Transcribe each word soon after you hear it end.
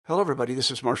Hello, everybody. This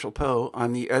is Marshall Poe.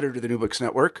 I'm the editor of the New Books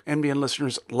Network. NBN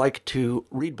listeners like to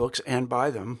read books and buy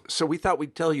them. So we thought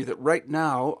we'd tell you that right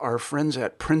now, our friends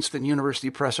at Princeton University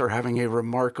Press are having a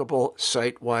remarkable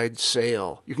site-wide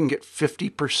sale. You can get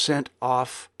 50%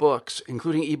 off books,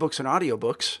 including ebooks and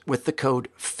audiobooks, with the code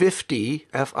 50,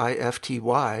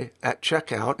 F-I-F-T-Y, at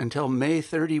checkout until May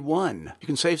 31. You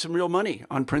can save some real money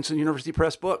on Princeton University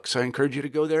Press books. I encourage you to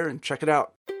go there and check it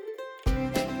out.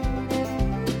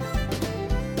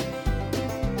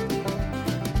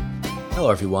 Hello,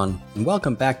 everyone, and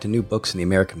welcome back to New Books in the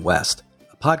American West,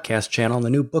 a podcast channel on the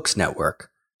New Books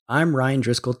Network. I'm Ryan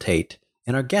Driscoll Tate,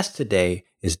 and our guest today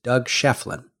is Doug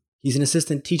Shefflin. He's an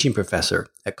assistant teaching professor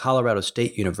at Colorado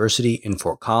State University in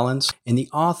Fort Collins and the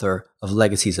author of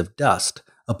Legacies of Dust,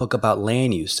 a book about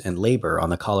land use and labor on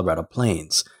the Colorado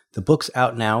Plains. The book's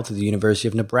out now through the University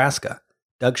of Nebraska.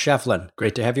 Doug Shefflin,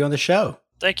 great to have you on the show.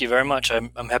 Thank you very much.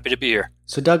 I'm happy to be here.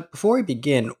 So, Doug, before we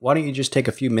begin, why don't you just take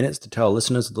a few minutes to tell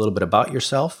listeners a little bit about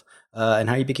yourself and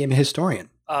how you became a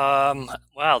historian?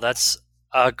 Wow, that's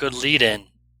a good lead-in.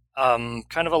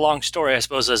 Kind of a long story, I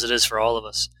suppose, as it is for all of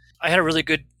us. I had a really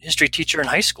good history teacher in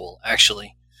high school,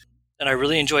 actually, and I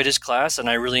really enjoyed his class, and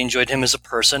I really enjoyed him as a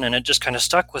person, and it just kind of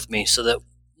stuck with me. So that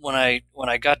when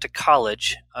I got to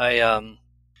college,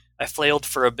 I flailed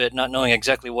for a bit, not knowing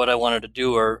exactly what I wanted to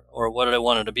do or what I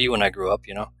wanted to be when I grew up,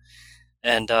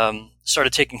 and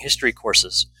started taking history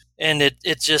courses. And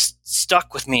it just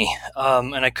stuck with me,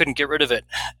 and I couldn't get rid of it.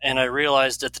 And I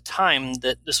realized at the time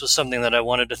that this was something that I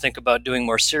wanted to think about doing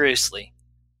more seriously.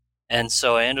 And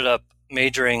so I ended up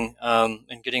majoring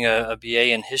and getting a BA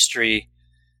in history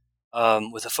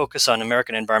with a focus on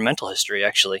American environmental history,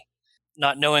 actually.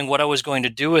 Not knowing what I was going to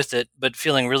do with it, but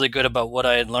feeling really good about what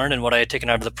I had learned and what I had taken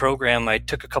out of the program. I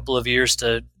took a couple of years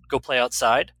to go play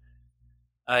outside.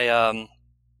 I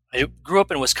grew up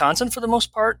in Wisconsin for the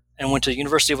most part and went to the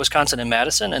University of Wisconsin in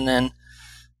Madison. And then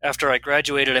after I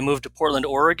graduated, I moved to Portland,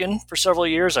 Oregon for several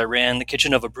years. I ran the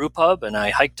kitchen of a brew pub, and I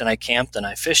hiked and I camped and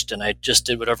I fished and I just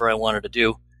did whatever I wanted to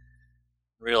do.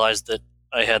 I realized that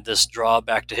I had this draw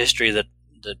back to history that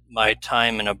my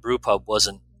time in a brew pub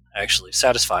wasn't actually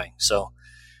satisfying. So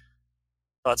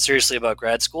I thought seriously about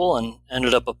grad school and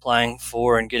ended up applying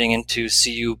for and getting into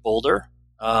CU Boulder.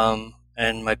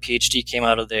 And my PhD came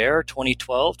out of there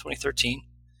 2012, 2013.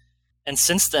 And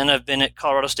since then, I've been at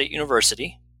Colorado State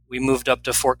University. We moved up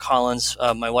to Fort Collins.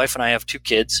 My wife and I have 2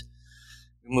 kids.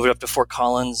 We moved up to Fort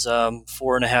Collins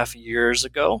 4.5 years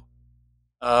ago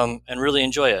and really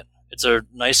enjoy it. It's a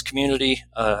nice community,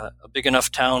 a big enough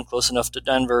town, close enough to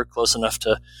Denver, close enough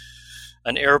to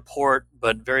an airport,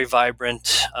 but very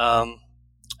vibrant, and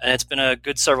it's been a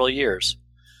good several years.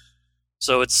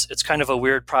 So it's kind of a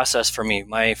weird process for me.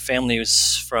 My family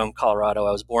was from Colorado.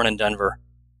 I was born in Denver.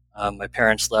 My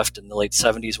parents left in the late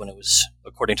 70s when it was,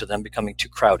 according to them, becoming too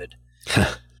crowded.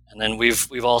 And then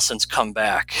we've all since come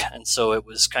back. And so it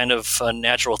was kind of a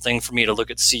natural thing for me to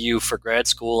look at CU for grad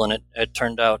school, and it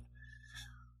turned out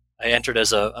I entered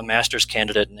as a master's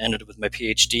candidate and ended with my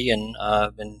PhD, and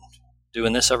I've been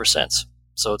doing this ever since.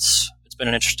 So it's been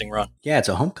an interesting run. Yeah, it's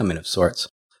a homecoming of sorts.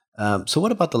 So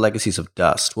what about the Legacies of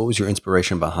Dust? What was your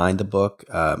inspiration behind the book,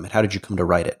 and how did you come to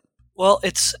write it? Well,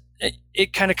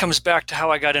 it kind of comes back to how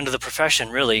I got into the profession,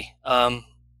 really.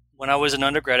 When I was an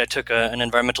undergrad, I took an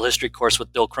environmental history course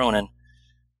with Bill Cronin,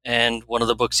 and one of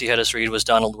the books he had us read was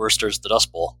Donald Worster's The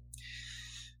Dust Bowl.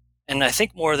 And I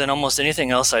think more than almost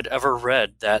anything else I'd ever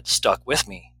read, that stuck with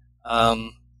me.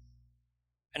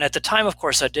 And at the time, of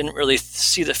course, I didn't really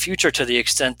see the future to the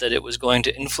extent that it was going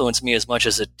to influence me as much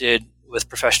as it did with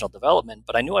professional development,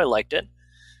 but I knew I liked it.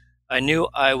 I knew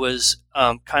I was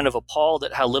kind of appalled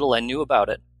at how little I knew about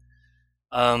it.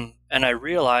 And I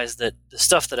realized that the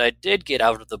stuff that I did get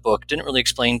out of the book didn't really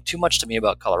explain too much to me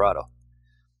about Colorado.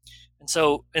 And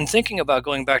so in thinking about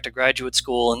going back to graduate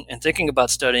school and thinking about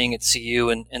studying at CU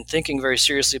and thinking very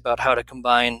seriously about how to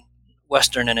combine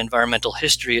Western and environmental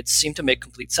history, it seemed to make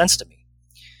complete sense to me.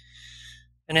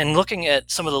 And in looking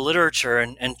at some of the literature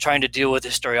and trying to deal with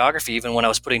historiography, even when I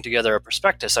was putting together a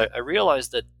prospectus, I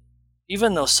realized that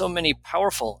even though so many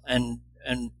powerful and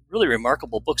really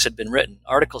remarkable books had been written,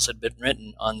 articles had been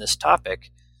written on this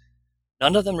topic,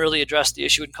 none of them really addressed the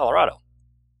issue in Colorado.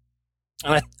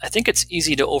 And I think it's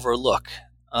easy to overlook.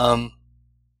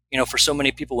 For so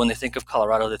many people, when they think of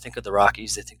Colorado, they think of the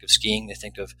Rockies, they think of skiing, they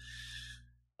think of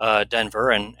Denver,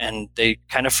 and they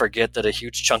kind of forget that a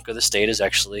huge chunk of the state is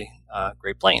actually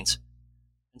Great Plains.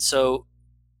 And so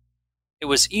it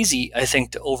was easy, I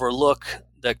think, to overlook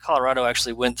that Colorado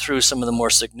actually went through some of the more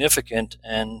significant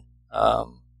and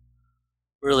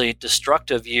really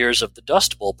destructive years of the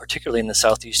Dust Bowl, particularly in the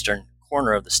southeastern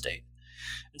corner of the state.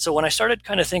 And so when I started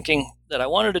kind of thinking that I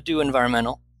wanted to do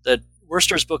environmental, that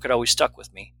Worcester's book had always stuck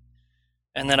with me.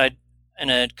 And then in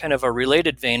a kind of a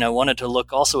related vein, I wanted to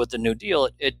look also at the New Deal.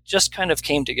 It just kind of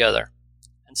came together.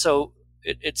 And so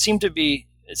it seemed to me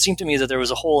that there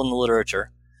was a hole in the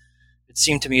literature. It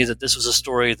seemed to me that this was a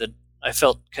story that I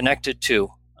felt connected to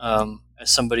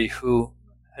as somebody who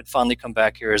had fondly come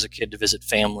back here as a kid to visit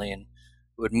family and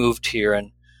who had moved here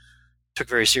and took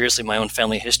very seriously my own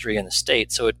family history in the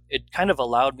state. So it kind of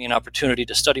allowed me an opportunity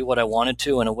to study what I wanted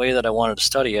to in a way that I wanted to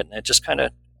study it. And it just kind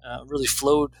of really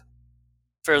flowed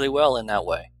fairly well in that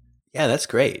way. Yeah, that's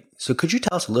great. So could you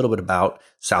tell us a little bit about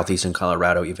southeastern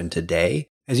Colorado even today?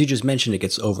 As you just mentioned, it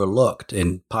gets overlooked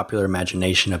in popular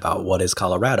imagination about what is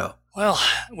Colorado. Well,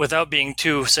 without being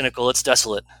too cynical, it's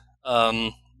desolate.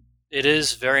 It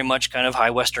is very much kind of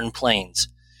high western plains.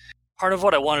 Part of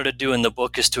what I wanted to do in the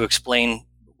book is to explain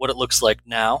what it looks like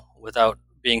now without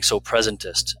being so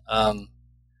presentist.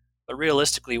 But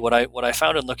realistically, what I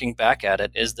found in looking back at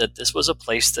it is that this was a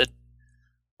place that,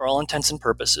 for all intents and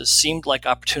purposes, seemed like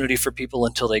opportunity for people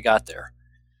until they got there.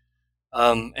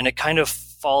 And it kind of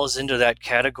falls into that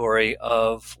category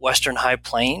of Western High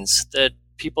Plains that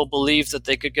people believed that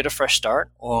they could get a fresh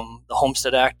start. The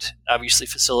Homestead Act obviously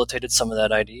facilitated some of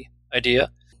that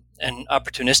idea. And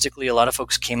opportunistically, a lot of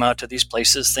folks came out to these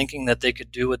places thinking that they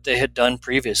could do what they had done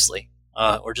previously,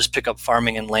 or just pick up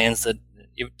farming in lands that,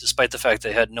 despite the fact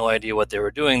they had no idea what they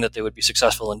were doing, that they would be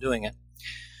successful in doing it.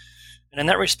 And in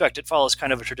that respect, it follows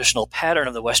kind of a traditional pattern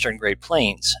of the Western Great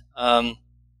Plains.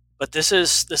 But this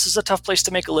is a tough place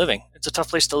to make a living. It's a tough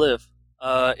place to live.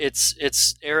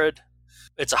 It's arid.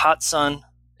 It's a hot sun.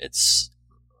 It's,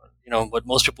 what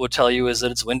most people would tell you is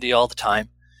that it's windy all the time.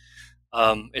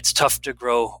 It's tough to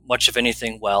grow much of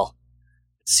anything well.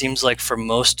 It seems like for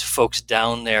most folks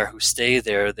down there who stay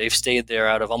there, they've stayed there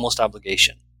out of almost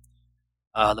obligation.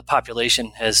 The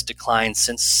population has declined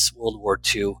since World War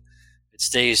II.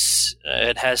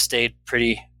 It has stayed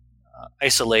pretty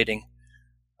isolating,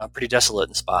 pretty desolate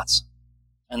in spots.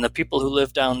 And the people who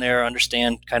live down there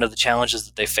understand kind of the challenges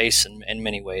that they face in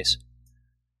many ways.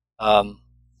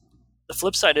 The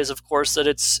flip side is, of course, that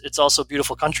it's also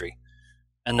beautiful country,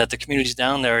 and that the communities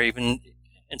down there, even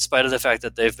in spite of the fact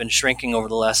that they've been shrinking over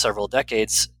the last several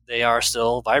decades, they are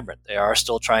still vibrant. They are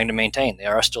still trying to maintain. They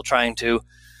are still trying to,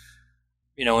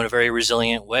 in a very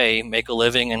resilient way, make a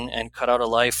living and cut out a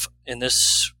life in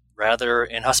this rather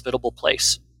inhospitable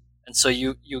place. And so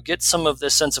you get some of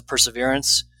this sense of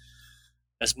perseverance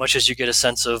as much as you get a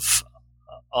sense of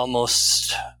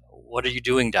almost, what are you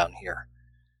doing down here?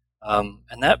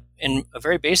 And that, in a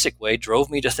very basic way,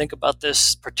 drove me to think about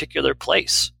this particular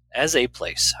place as a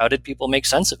place. How did people make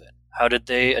sense of it? How did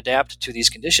they adapt to these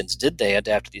conditions? Did they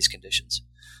adapt to these conditions?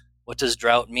 What does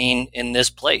drought mean in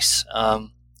this place? And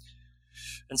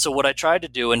so what I tried to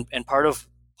do, and part of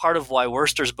why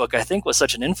Worcester's book, I think, was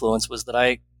such an influence, was that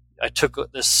I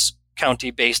took this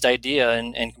county-based idea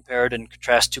and compared and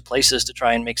contrast two places to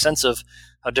try and make sense of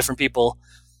how different people,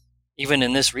 even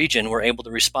in this region, were able to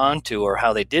respond to, or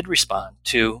how they did respond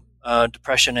to,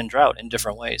 depression and drought in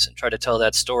different ways, and try to tell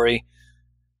that story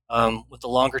with a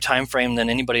longer time frame than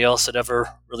anybody else had ever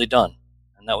really done.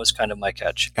 And that was kind of my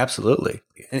catch. Absolutely.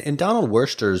 And Donald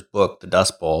Worcester's book, The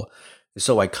Dust Bowl, is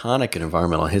so iconic in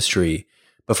environmental history.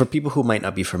 But for people who might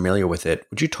not be familiar with it,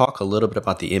 would you talk a little bit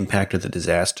about the impact of the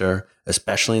disaster,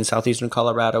 especially in southeastern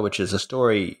Colorado, which is a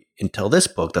story until this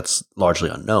book that's largely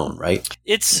unknown, right?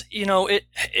 It's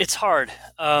hard,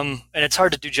 and it's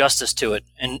hard to do justice to it.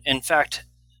 And in fact,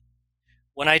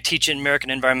 when I teach in American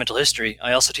environmental history,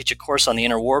 I also teach a course on the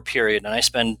interwar period, and I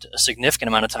spend a significant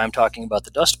amount of time talking about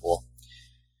the Dust Bowl.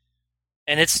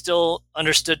 And it's still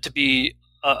understood to be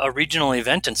a regional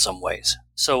event in some ways.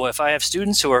 So if I have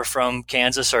students who are from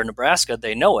Kansas or Nebraska,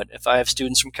 they know it. If I have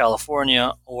students from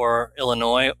California or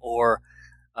Illinois or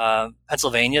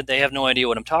Pennsylvania, they have no idea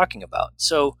what I'm talking about.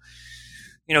 So,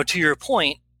 to your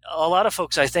point, a lot of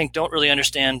folks, I think, don't really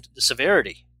understand the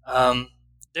severity.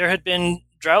 There had been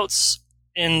droughts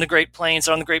in the Great Plains,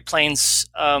 on the Great Plains,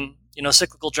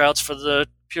 cyclical droughts for the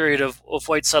period of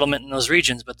white settlement in those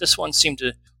regions, but this one seemed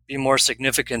to be more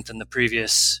significant than the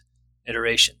previous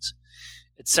iterations.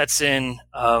 It sets in,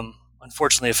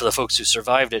 unfortunately for the folks who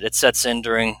survived it, it sets in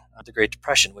during the Great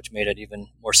Depression, which made it even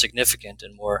more significant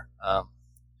and more,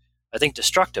 I think,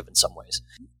 destructive in some ways.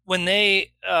 When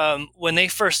they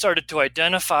first started to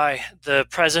identify the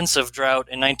presence of drought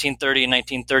in 1930 and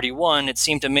 1931, it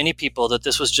seemed to many people that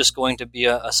this was just going to be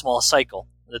a small cycle,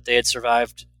 that they had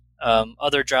survived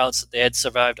other droughts, that they had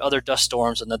survived other dust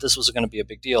storms, and that this was going to be a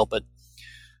big deal. But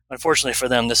unfortunately for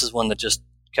them, this is one that just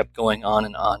kept going on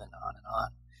and on and on and on.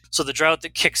 So the drought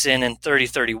that kicks in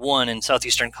 3031 in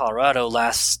southeastern Colorado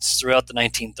lasts throughout the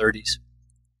 1930s.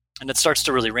 And it starts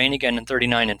to really rain again in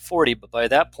 39 and 40, but by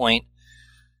that point,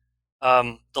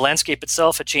 the landscape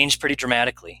itself had changed pretty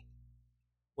dramatically.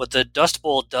 What the Dust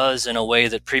Bowl does in a way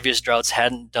that previous droughts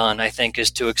hadn't done, I think,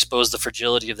 is to expose the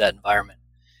fragility of that environment.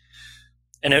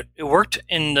 And it worked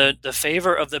in the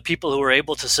favor of the people who were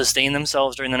able to sustain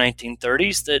themselves during the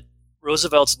 1930s, that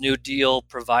Roosevelt's New Deal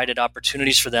provided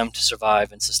opportunities for them to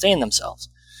survive and sustain themselves.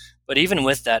 But even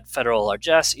with that federal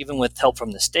largesse, even with help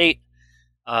from the state,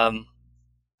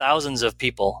 thousands of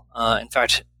people, in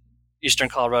fact, eastern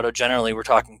Colorado generally, we're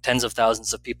talking tens of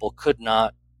thousands of people, could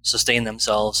not sustain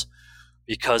themselves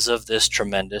because of this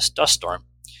tremendous dust storm.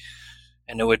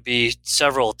 And it would be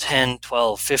several 10,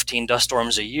 12, 15 dust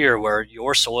storms a year where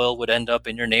your soil would end up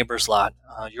in your neighbor's lot.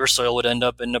 Your soil would end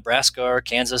up in Nebraska or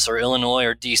Kansas or Illinois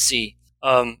or D.C.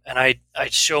 And I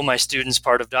show my students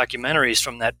part of documentaries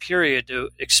from that period to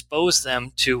expose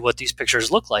them to what these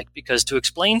pictures look like, because to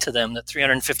explain to them that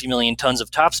 350 million tons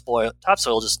of topsoil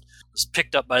just was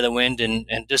picked up by the wind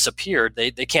and disappeared,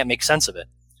 they can't make sense of it.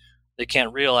 They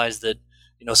can't realize that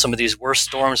some of these worst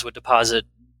storms would deposit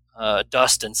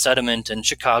dust and sediment in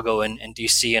Chicago and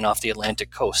D.C. and off the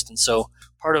Atlantic coast. And so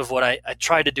part of what I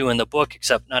try to do in the book,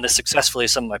 except not as successfully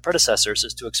as some of my predecessors,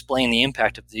 is to explain the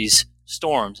impact of these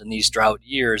storms and these drought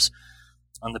years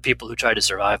on the people who try to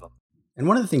survive them. And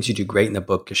one of the things you do great in the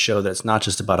book is show that it's not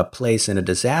just about a place and a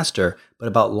disaster, but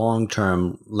about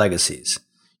long-term legacies.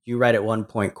 You write at one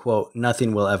point, quote,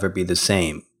 "Nothing will ever be the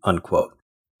same," unquote.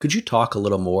 Could you talk a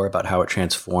little more about how it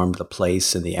transformed the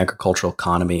place and the agricultural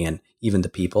economy and even the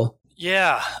people?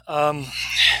 Yeah.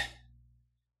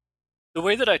 The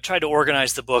way that I tried to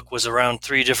organize the book was around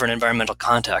three different environmental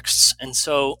contexts. And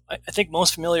so I think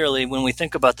most familiarly, when we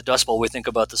think about the Dust Bowl, we think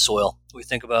about the soil. We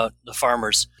think about the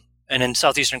farmers. And in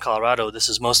southeastern Colorado, this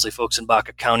is mostly folks in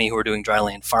Baca County who are doing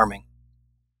dryland farming.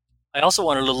 I also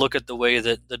wanted to look at the way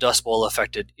that the Dust Bowl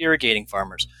affected irrigating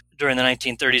farmers. During the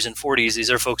 1930s and 40s, these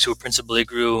are folks who principally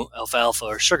grew alfalfa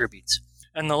or sugar beets.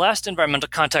 And the last environmental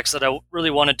context that I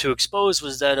really wanted to expose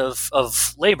was that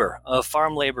of labor, of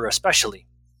farm labor especially.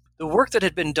 The work that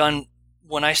had been done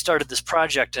when I started this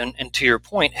project, and to your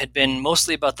point, had been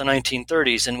mostly about the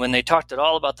 1930s. And when they talked at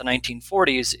all about the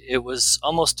 1940s, it was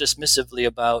almost dismissively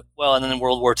about, well, and then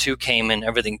World War II came and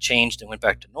everything changed and went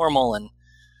back to normal. And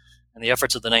the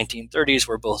efforts of the 1930s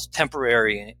were both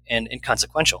temporary and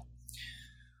inconsequential.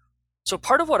 So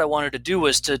part of what I wanted to do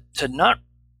was to not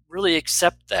really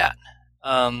accept that.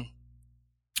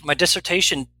 My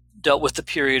dissertation dealt with the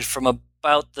period from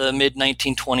about the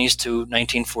mid-1920s to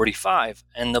 1945,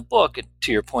 and the book,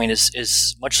 to your point,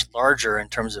 is much larger in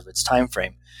terms of its time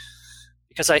frame,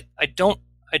 because I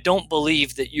don't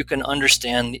believe that you can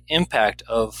understand the impact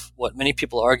of what many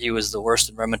people argue is the worst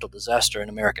environmental disaster in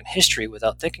American history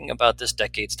without thinking about this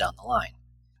decades down the line.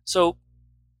 So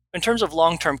in terms of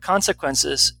long-term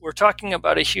consequences, we're talking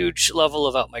about a huge level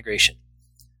of outmigration.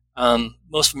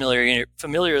 Most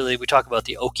familiarly, we talk about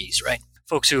the Okies, right?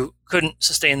 Folks who couldn't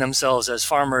sustain themselves as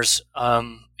farmers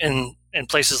in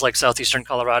places like southeastern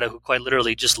Colorado, who quite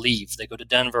literally just leave. They go to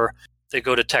Denver, they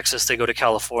go to Texas, they go to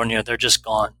California, they're just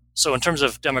gone. So in terms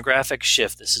of demographic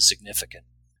shift, this is significant.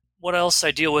 What else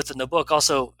I deal with in the book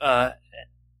also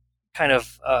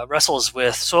wrestles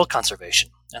with soil conservation,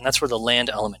 and that's where the land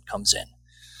element comes in.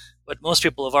 What most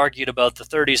people have argued about the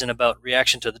 30s and about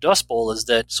reaction to the Dust Bowl is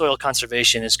that soil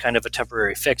conservation is kind of a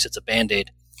temporary fix. It's a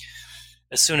Band-Aid.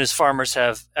 As soon as farmers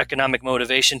have economic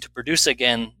motivation to produce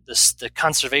again, the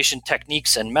conservation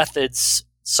techniques and methods,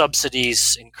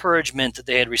 subsidies, encouragement that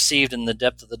they had received in the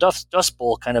depth of the Dust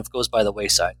Bowl kind of goes by the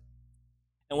wayside.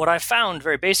 And what I found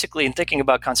very basically in thinking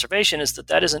about conservation is that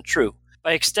that isn't true.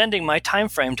 By extending my time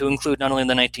frame to include not only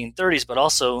the 1930s, but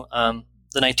also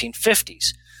the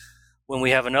 1950s, when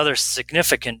we have another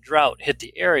significant drought hit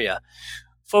the area,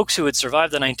 folks who had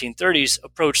survived the 1930s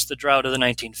approached the drought of the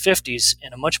 1950s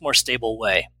in a much more stable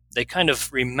way. They kind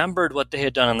of remembered what they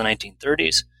had done in the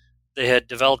 1930s. They had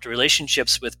developed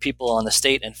relationships with people on the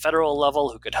state and federal level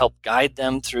who could help guide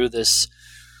them through this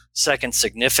second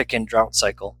significant drought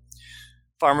cycle.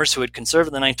 Farmers who had conserved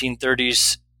in the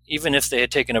 1930s, even if they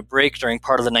had taken a break during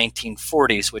part of the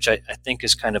 1940s, which I think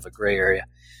is kind of a gray area,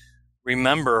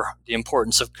 remember the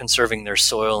importance of conserving their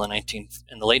soil in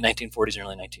the late 1940s and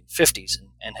early 1950s,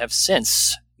 and have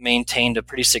since maintained a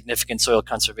pretty significant soil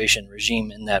conservation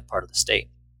regime in that part of the state.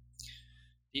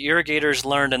 The irrigators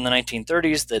learned in the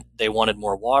 1930s that they wanted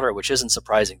more water, which isn't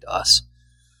surprising to us.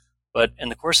 But in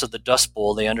the course of the Dust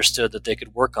Bowl, they understood that they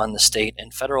could work on the state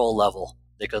and federal level.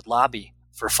 They could lobby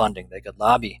for funding. They could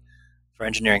lobby for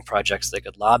engineering projects. They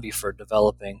could lobby for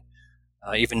developing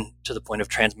even to the point of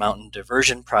Trans Mountain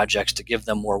diversion projects to give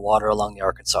them more water along the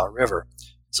Arkansas River.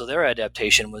 So their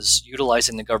adaptation was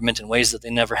utilizing the government in ways that they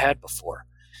never had before.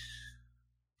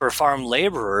 For farm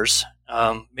laborers,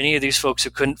 many of these folks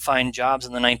who couldn't find jobs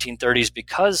in the 1930s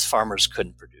because farmers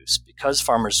couldn't produce, because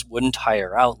farmers wouldn't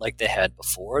hire out like they had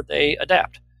before, they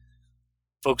adapt.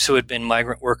 Folks who had been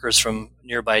migrant workers from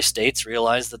nearby states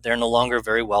realized that they're no longer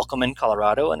very welcome in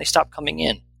Colorado, and they stopped coming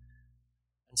in.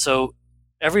 And so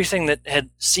everything that had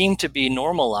seemed to be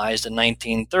normalized in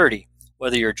 1930,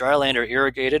 whether you're dryland or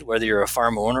irrigated, whether you're a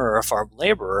farm owner or a farm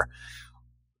laborer,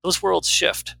 those worlds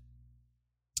shift.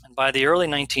 And by the early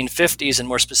 1950s, and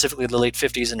more specifically the late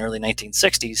 50s and early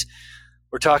 1960s,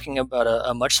 we're talking about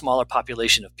a much smaller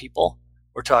population of people.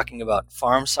 We're talking about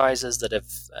farm sizes that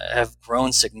have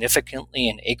grown significantly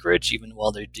in acreage, even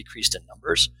while they've decreased in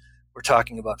numbers. We're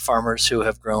talking about farmers who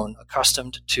have grown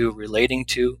accustomed to relating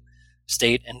to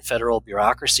state and federal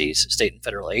bureaucracies, state and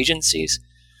federal agencies.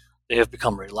 They have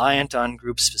become reliant on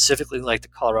groups specifically like the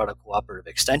Colorado Cooperative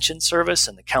Extension Service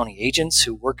and the county agents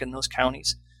who work in those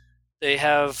counties. They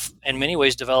have, in many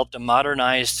ways, developed a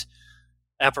modernized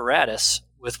apparatus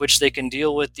with which they can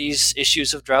deal with these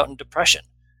issues of drought and depression.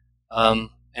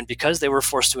 And because they were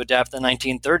forced to adapt in the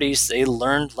 1930s, they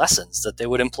learned lessons that they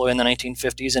would employ in the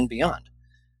 1950s and beyond.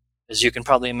 As you can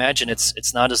probably imagine,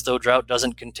 it's not as though drought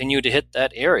doesn't continue to hit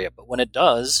that area, but when it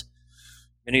does,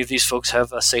 many of these folks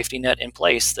have a safety net in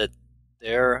place that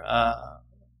their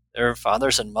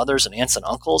fathers and mothers and aunts and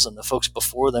uncles and the folks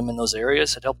before them in those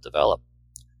areas had helped develop.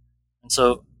 And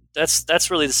so that's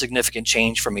really the significant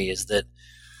change for me, is that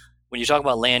when you talk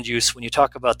about land use, when you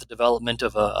talk about the development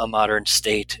of a modern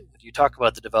state, when you talk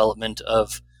about the development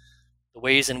of the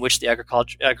ways in which the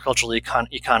agricultural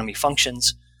economy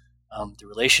functions, the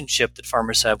relationship that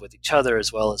farmers have with each other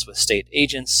as well as with state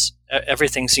agents,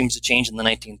 everything seems to change in the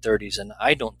 1930s, and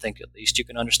I don't think at least you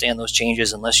can understand those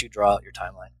changes unless you draw out your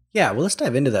timeline. Yeah, well, let's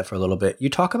dive into that for a little bit. You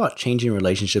talk about changing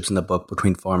relationships in the book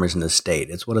between farmers and the state.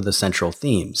 It's one of the central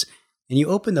themes. And you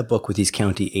open the book with these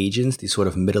county agents, these sort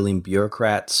of middling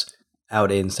bureaucrats out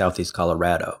in southeast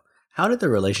Colorado. How did the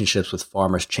relationships with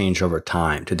farmers change over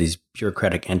time to these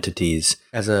bureaucratic entities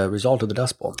as a result of the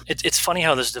Dust Bowl? It's funny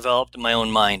how this developed in my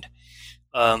own mind.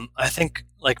 I think,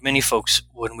 like many folks,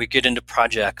 when we get into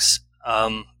projects,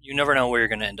 you never know where you're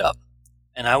going to end up.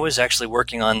 And I was actually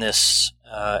working on this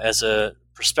as a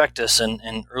prospectus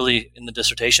and early in the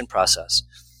dissertation process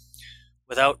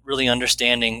without really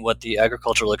understanding what the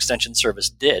Agricultural Extension Service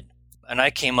did. And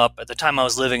I came up, at the time I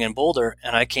was living in Boulder,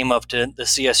 and I came up to the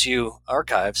CSU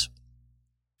archives,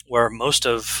 where most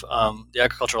of the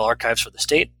agricultural archives for the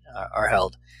state are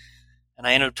held. And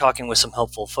I ended up talking with some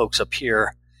helpful folks up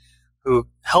here who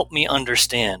helped me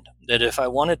understand that if I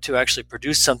wanted to actually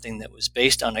produce something that was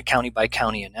based on a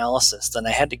county-by-county analysis, then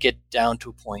I had to get down to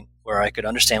a point where I could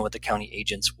understand what the county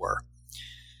agents were.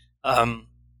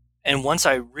 And once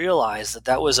I realized that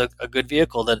that was a good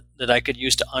vehicle that I could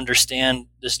use to understand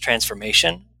this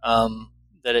transformation,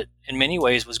 that it in many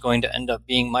ways was going to end up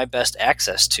being my best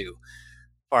access to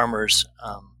farmers,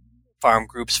 farm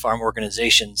groups, farm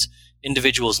organizations,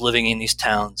 individuals living in these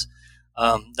towns,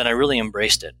 then I really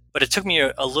embraced it. But it took me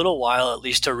a little while, at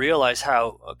least, to realize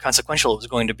how consequential it was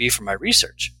going to be for my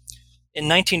research. In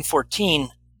 1914,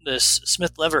 this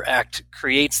Smith-Lever Act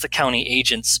creates the County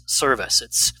Agents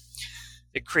Service.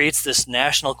 It creates this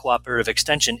National Cooperative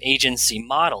Extension Agency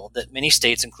model that many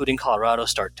states, including Colorado,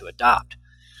 start to adopt.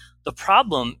 The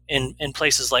problem in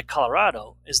places like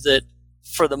Colorado is that,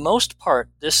 for the most part,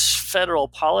 this federal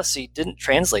policy didn't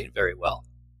translate very well.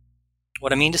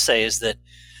 What I mean to say is that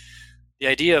the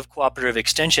idea of cooperative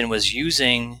extension was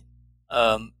using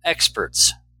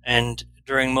experts, and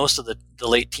during most of the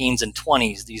late teens and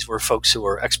 20s, these were folks who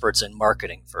were experts in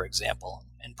marketing, for example,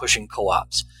 and pushing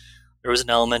co-ops. There was an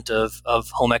element of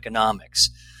home economics.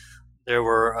 There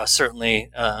were certainly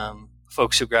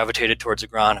folks who gravitated towards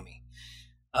agronomy.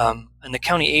 And the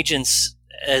county agents,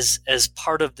 as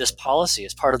part of this policy,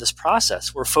 as part of this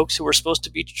process, were folks who were supposed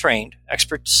to be trained,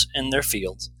 experts in their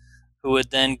fields, who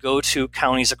would then go to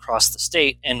counties across the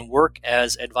state and work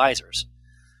as advisors.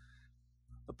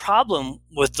 The problem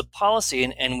with the policy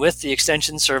and with the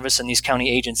Extension Service and these county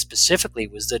agents specifically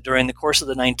was that during the course of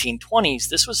the 1920s,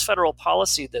 this was federal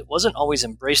policy that wasn't always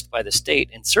embraced by the state,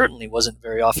 and certainly wasn't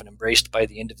very often embraced by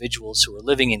the individuals who were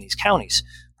living in these counties,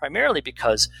 primarily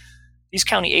because these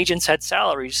county agents had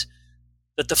salaries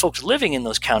that the folks living in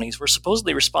those counties were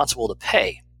supposedly responsible to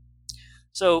pay.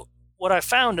 So what I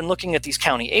found in looking at these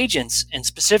county agents, and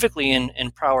specifically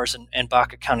in Prowers and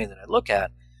Baca County that I look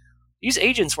at, these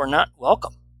agents were not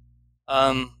welcome.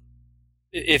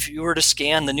 If you were to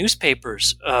scan the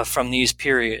newspapers from these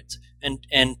periods,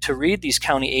 and to read these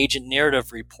county agent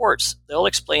narrative reports, they'll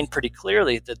explain pretty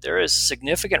clearly that there is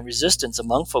significant resistance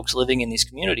among folks living in these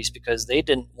communities because they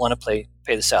didn't want to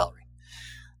pay the salary.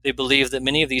 They believed that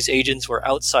many of these agents were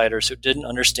outsiders who didn't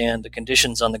understand the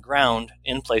conditions on the ground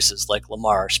in places like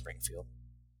Lamar or Springfield.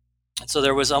 And so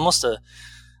there was almost an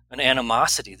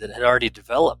animosity that had already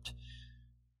developed.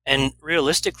 And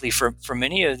realistically, for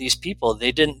many of these people,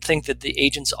 they didn't think that the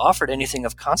agents offered anything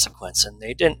of consequence, and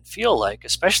they didn't feel like,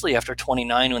 especially after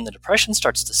 29 when the Depression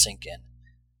starts to sink in,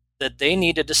 that they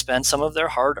needed to spend some of their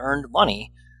hard-earned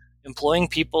money employing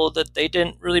people that they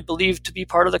didn't really believe to be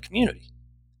part of the community.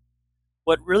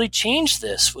 What really changed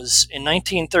this was in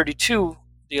 1932,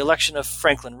 the election of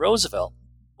Franklin Roosevelt.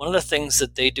 One of the things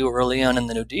that they do early on in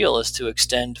the New Deal is to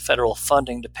extend federal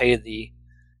funding to pay the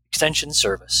extension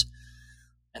service.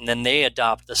 And then they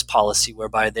adopt this policy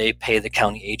whereby they pay the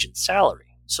county agent's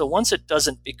salary. So once it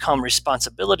doesn't become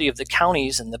responsibility of the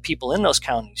counties and the people in those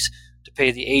counties to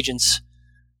pay the agents'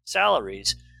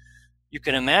 salaries, you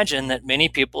can imagine that many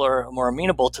people are more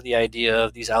amenable to the idea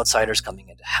of these outsiders coming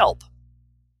in to help.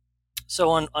 So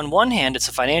on one hand, it's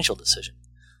a financial decision.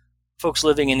 Folks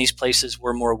living in these places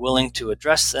were more willing to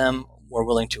address them, more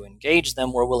willing to engage them,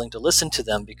 more willing to listen to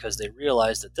them because they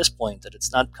realized at this point that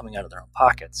it's not coming out of their own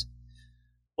pockets.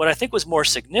 What I think was more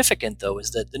significant, though,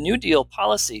 is that the New Deal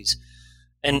policies,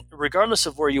 and regardless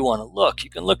of where you want to look, you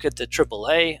can look at the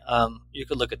AAA, you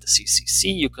could look at the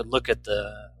CCC, you could look at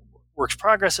the Works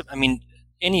Progress,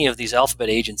 any of these alphabet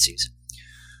agencies.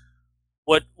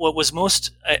 What was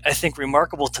most, I think,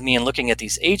 remarkable to me in looking at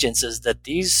these agents is that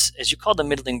these, as you call them,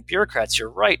 middling bureaucrats, you're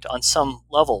right on some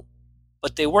level,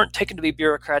 but they weren't taken to be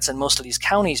bureaucrats in most of these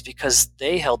counties because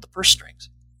they held the purse strings.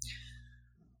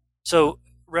 So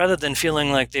rather than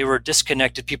feeling like they were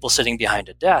disconnected people sitting behind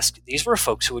a desk, these were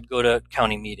folks who would go to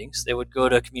county meetings, they would go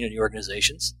to community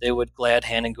organizations, they would glad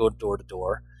hand and go door to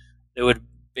door, they would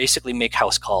basically make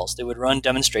house calls, they would run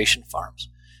demonstration farms.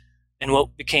 And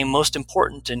what became most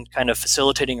important in kind of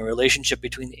facilitating a relationship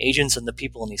between the agents and the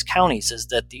people in these counties is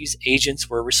that these agents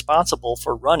were responsible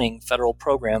for running federal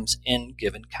programs in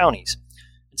given counties.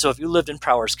 And so if you lived in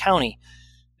Prowers County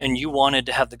and you wanted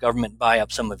to have the government buy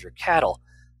up some of your cattle,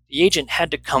 the agent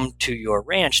had to come to your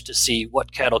ranch to see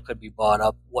what cattle could be bought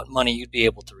up, what money you'd be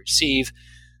able to receive,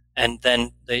 and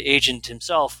then the agent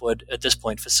himself would, at this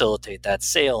point, facilitate that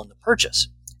sale and the purchase.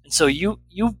 And so you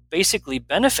basically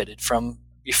benefited from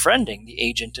befriending the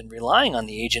agent and relying on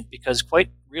the agent because quite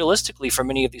realistically for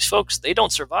many of these folks, they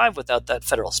don't survive without that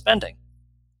federal spending.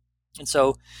 And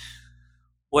so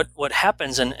what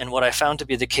happens, and what I found to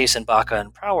be the case in Baca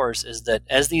and Prowers, is that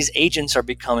as these agents are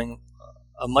becoming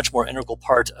a much more integral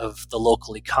part of the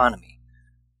local economy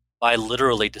by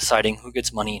literally deciding who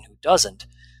gets money and who doesn't,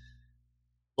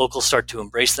 locals start to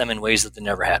embrace them in ways that they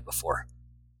never had before.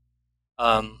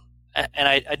 And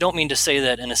I don't mean to say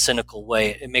that in a cynical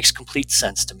way. It makes complete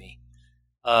sense to me.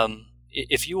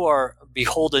 If you are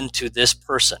beholden to this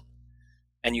person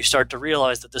and you start to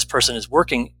realize that this person is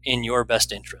working in your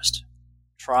best interest,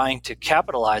 trying to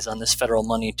capitalize on this federal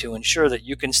money to ensure that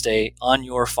you can stay on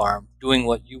your farm doing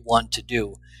what you want to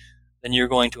do, then you're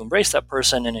going to embrace that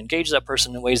person and engage that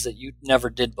person in ways that you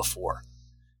never did before.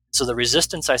 So the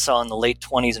resistance I saw in the late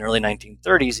 20s and early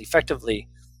 1930s effectively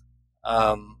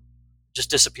just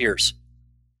disappears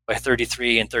by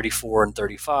 33 and 34 and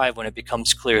 35 when it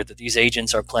becomes clear that these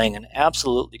agents are playing an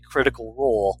absolutely critical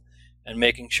role in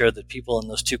making sure that people in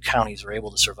those two counties are able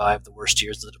to survive the worst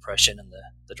years of the Depression and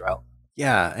the drought.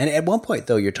 Yeah. And at one point,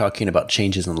 though, you're talking about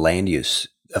changes in land use.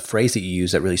 A phrase that you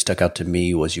used that really stuck out to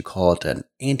me was you call it an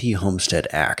anti-Homestead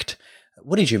Act.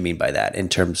 What did you mean by that in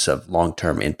terms of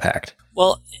long-term impact?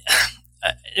 Well,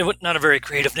 it was not a very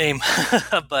creative name,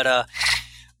 but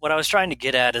what I was trying to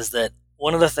get at is that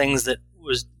one of the things that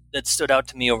stood out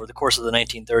to me over the course of the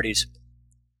 1930s,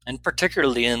 and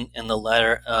particularly in the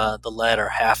latter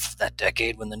half of that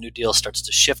decade when the New Deal starts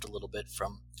to shift a little bit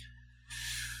from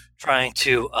trying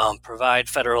to provide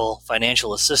federal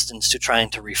financial assistance to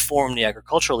trying to reform the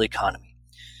agricultural economy,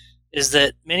 is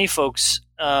that many folks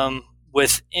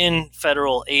within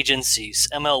federal agencies,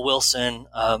 M.L. Wilson,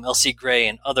 L.C. Gray,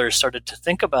 and others started to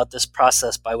think about this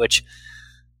process by which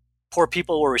poor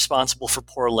people were responsible for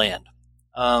poor land.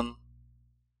 And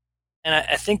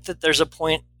I think that there's a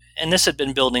point, and this had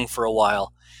been building for a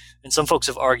while, and some folks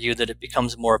have argued that it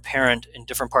becomes more apparent in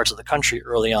different parts of the country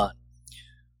early on.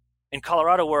 In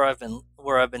Colorado, where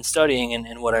I've been studying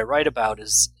and what I write about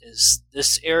is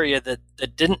this area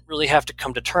that didn't really have to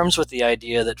come to terms with the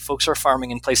idea that folks are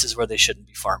farming in places where they shouldn't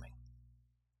be farming.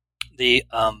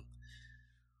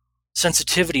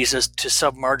 sensitivities as to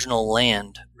submarginal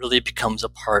land really becomes a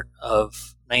part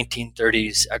of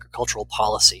 1930s agricultural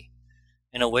policy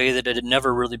in a way that it had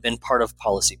never really been part of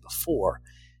policy before.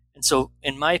 And so,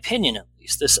 in my opinion at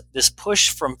least, this push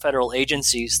from federal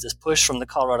agencies, this push from the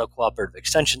Colorado Cooperative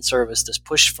Extension Service, this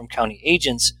push from county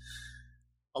agents,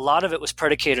 a lot of it was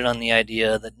predicated on the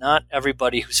idea that not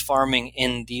everybody who's farming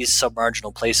in these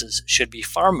submarginal places should be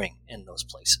farming in those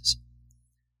places.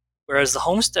 Whereas the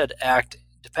Homestead Act,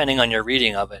 depending on your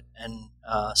reading of it, and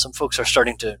some folks are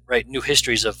starting to write new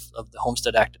histories of the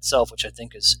Homestead Act itself, which I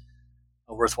think is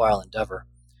a worthwhile endeavor.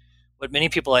 What many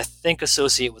people, I think,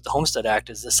 associate with the Homestead Act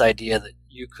is this idea that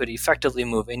you could effectively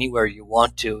move anywhere you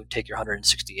want to, take your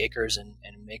 160 acres and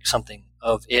make something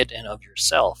of it and of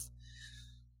yourself.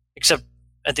 Except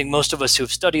I think most of us who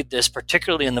have studied this,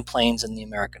 particularly in the plains and the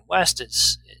American West,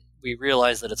 we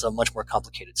realize that it's a much more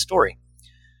complicated story.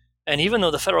 And even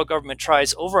though the federal government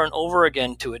tries over and over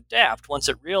again to adapt, once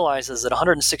it realizes that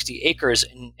 160 acres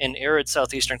in arid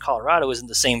southeastern Colorado isn't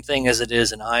the same thing as it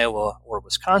is in Iowa or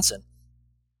Wisconsin,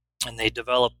 and they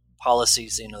develop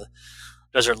policies,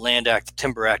 Desert Land Act, the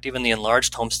Timber Act, even the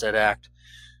Enlarged Homestead Act,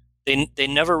 they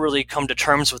never really come to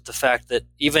terms with the fact that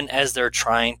even as they're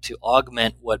trying to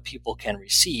augment what people can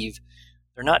receive,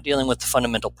 they're not dealing with the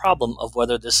fundamental problem of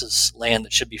whether this is land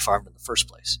that should be farmed in the first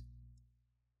place.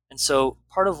 And so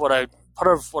part of what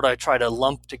I try to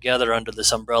lump together under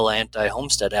this umbrella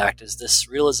Anti-Homestead Act is this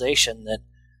realization that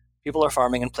people are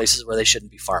farming in places where they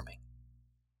shouldn't be farming.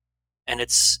 And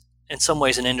it's in some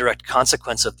ways an indirect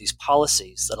consequence of these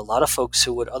policies that a lot of folks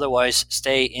who would otherwise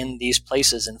stay in these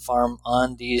places and farm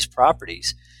on these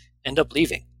properties end up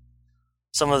leaving.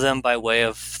 Some of them by way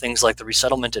of things like the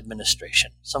Resettlement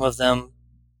Administration. Some of them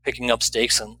picking up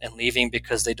stakes and leaving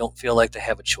because they don't feel like they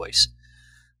have a choice.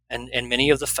 And many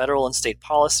of the federal and state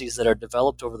policies that are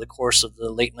developed over the course of the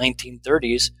late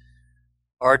 1930s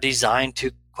are designed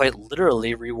to quite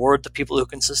literally reward the people who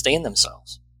can sustain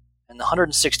themselves. And the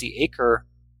 160-acre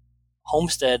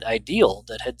homestead ideal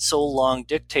that had so long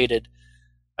dictated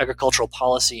agricultural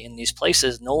policy in these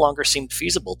places no longer seemed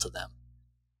feasible to them.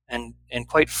 And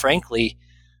quite frankly,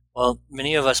 while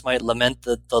many of us might lament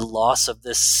the loss of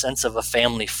this sense of a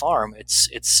family farm,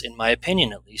 it's in my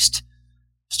opinion at least,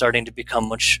 starting to become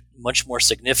much more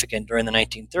significant during the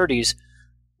 1930s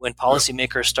when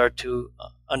policymakers start to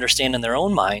understand in their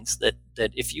own minds that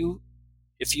if you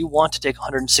want to take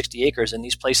 160 acres in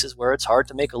these places where it's hard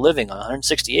to make a living on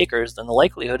 160 acres, then the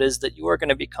likelihood is that you are going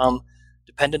to become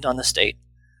dependent on the state.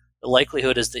 The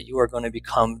likelihood is that you are going to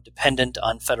become dependent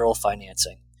on federal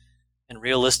financing. And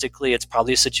realistically, it's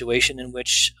probably a situation in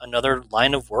which another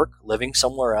line of work, living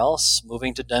somewhere else,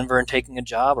 moving to Denver and taking a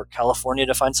job, or California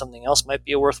to find something else might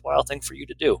be a worthwhile thing for you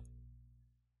to do.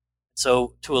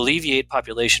 So to alleviate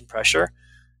population pressure,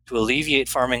 to alleviate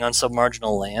farming on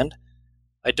submarginal land,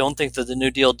 I don't think that the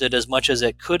New Deal did as much as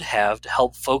it could have to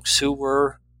help folks who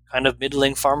were kind of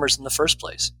middling farmers in the first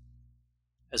place,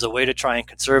 as a way to try and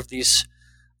conserve these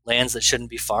lands that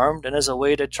shouldn't be farmed, and as a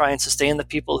way to try and sustain the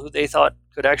people who they thought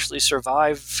could actually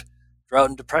survive drought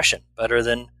and depression better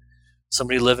than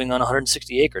somebody living on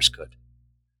 160 acres could.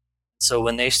 So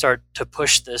when they start to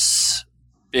push this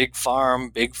big farm,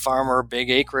 big farmer,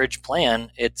 big acreage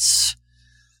plan, it's,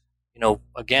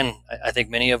 again, I think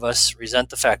many of us resent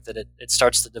the fact that it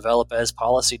starts to develop as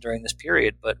policy during this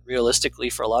period, but realistically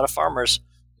for a lot of farmers,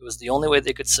 it was the only way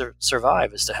they could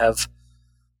survive is to have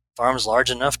farms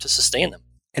large enough to sustain them.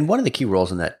 And one of the key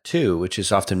roles in that, too, which is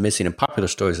often missing in popular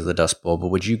stories of the Dust Bowl, but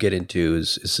what you get into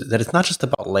is that it's not just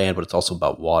about land, but it's also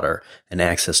about water and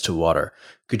access to water.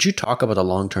 Could you talk about the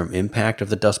long-term impact of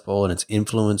the Dust Bowl and its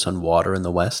influence on water in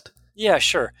the West? Yeah,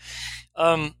 sure.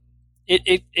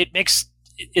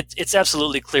 It's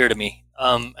absolutely clear to me,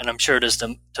 and I'm sure it is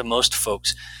to most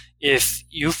folks, if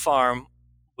you farm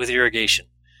with irrigation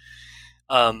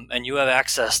and you have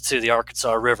access to the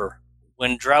Arkansas River,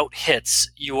 when drought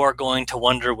hits, you are going to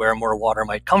wonder where more water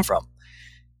might come from.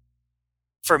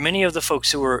 For many of the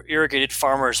folks who were irrigated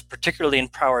farmers, particularly in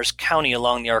Prowers County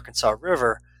along the Arkansas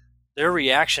River, their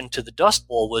reaction to the Dust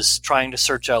Bowl was trying to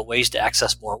search out ways to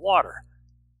access more water.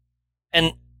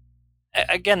 And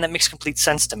again, that makes complete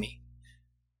sense to me.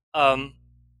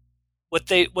 What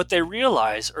they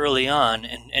realize early on,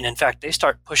 and in fact they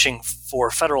start pushing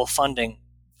for federal funding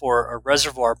for a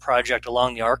reservoir project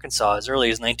along the Arkansas as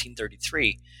early as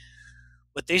 1933.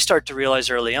 What they start to realize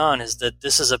early on is that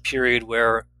this is a period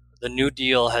where the New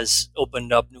Deal has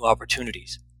opened up new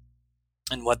opportunities.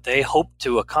 And what they hope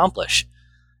to accomplish,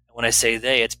 and when I say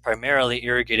they, it's primarily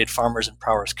irrigated farmers in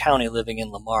Prowers County living in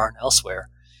Lamar and elsewhere.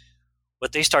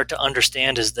 What they start to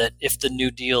understand is that if the New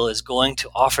Deal is going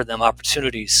to offer them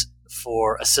opportunities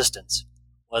for assistance,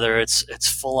 whether it's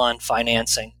full-on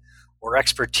financing or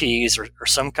expertise or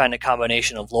some kind of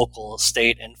combination of local,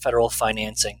 state, and federal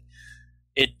financing.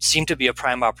 It seemed to be a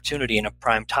prime opportunity and a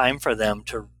prime time for them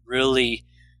to really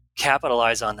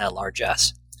capitalize on that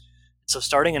largesse. So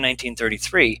starting in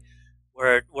 1933,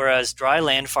 whereas dry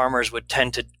land farmers would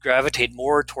tend to gravitate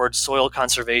more towards soil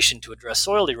conservation to address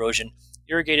soil erosion,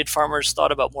 irrigated farmers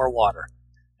thought about more water.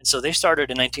 And so they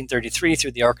started in 1933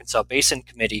 through the Arkansas Basin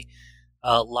Committee,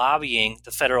 lobbying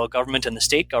the federal government and the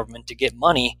state government to get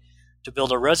money to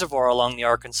build a reservoir along the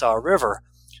Arkansas River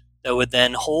that would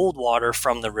then hold water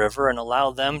from the river and allow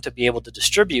them to be able to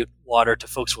distribute water to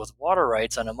folks with water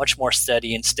rights on a much more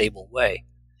steady and stable way.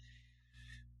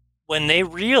 When they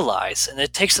realize, and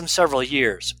it takes them several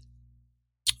years,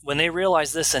 when they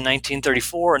realize this in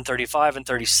 1934 and 35 and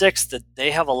 36, that they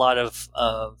have a lot of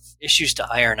issues to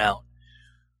iron out,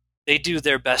 they do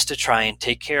their best to try and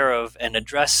take care of and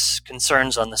address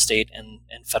concerns on the state and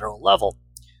federal level.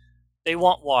 They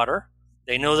want water.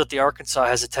 They know that the Arkansas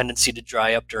has a tendency to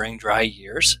dry up during dry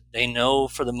years. They know,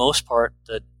 for the most part,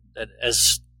 that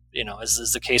as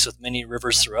is the case with many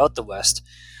rivers throughout the West,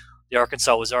 the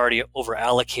Arkansas was already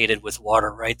over-allocated with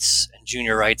water rights and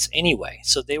junior rights anyway.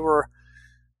 So they were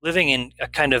living in a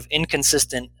kind of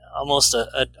inconsistent, almost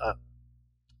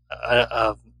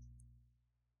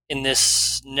in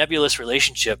this nebulous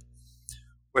relationship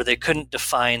where they couldn't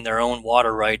define their own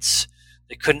water rights.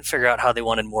 They couldn't figure out how they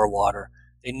wanted more water.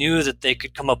 They knew that they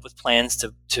could come up with plans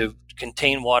to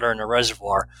contain water in a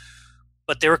reservoir,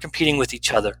 but they were competing with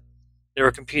each other. They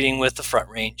were competing with the Front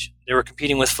Range. They were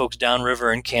competing with folks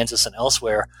downriver in Kansas and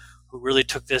elsewhere who really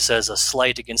took this as a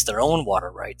slight against their own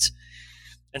water rights.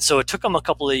 And so it took them a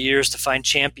couple of years to find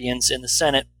champions in the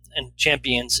Senate and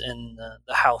champions in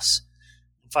the House.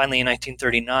 And finally, in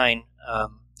 1939,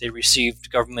 they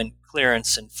received government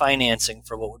clearance and financing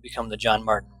for what would become the John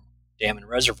Martin Dam and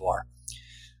Reservoir.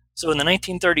 So in the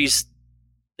 1930s,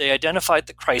 they identified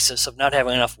the crisis of not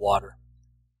having enough water.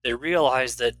 They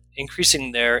realized that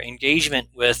increasing their engagement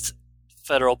with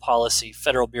federal policy,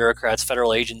 federal bureaucrats,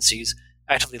 federal agencies,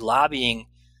 actively lobbying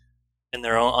on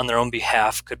their own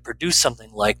behalf could produce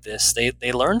something like this.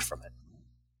 They learned from it.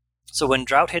 So when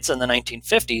drought hits in the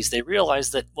 1950s, they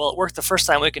realized that, well, it worked the first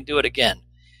time, we can do it again.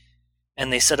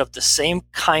 And they set up the same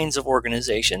kinds of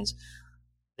organizations.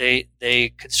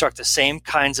 They construct the same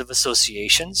kinds of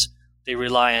associations. They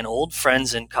rely on old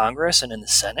friends in Congress and in the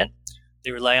Senate.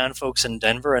 They rely on folks in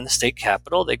Denver and the state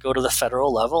capitol. They go to the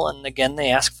federal level, and again,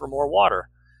 they ask for more water.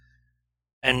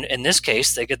 And in this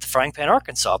case, they get the Frying Pan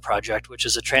Arkansas Project, which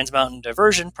is a trans-mountain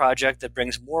diversion project that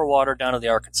brings more water down to the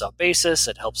Arkansas basis.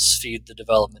 It helps feed the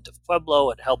development of Pueblo.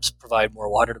 It helps provide more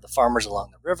water to the farmers along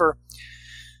the river.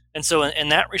 And so in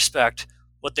that respect,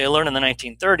 what they learned in the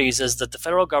 1930s is that the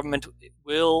federal government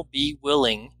will be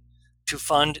willing to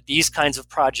fund these kinds of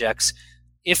projects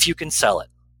if you can sell it.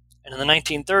 And in the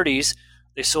 1930s,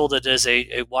 they sold it as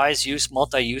a wise use,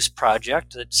 multi-use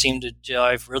project that seemed to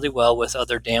jive really well with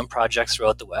other dam projects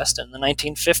throughout the West. And in the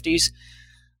 1950s,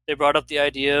 they brought up the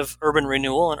idea of urban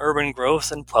renewal and urban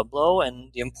growth in Pueblo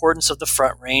and the importance of the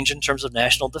Front Range in terms of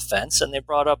national defense. And they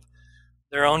brought up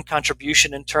their own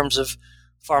contribution in terms of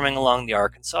farming along the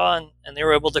Arkansas, and they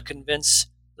were able to convince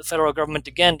the federal government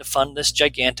again to fund this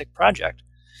gigantic project.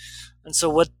 And so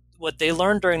what they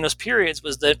learned during those periods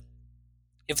was that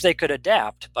if they could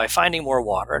adapt by finding more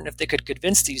water, and if they could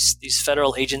convince these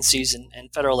federal agencies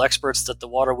and federal experts that the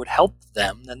water would help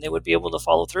them, then they would be able to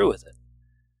follow through with it.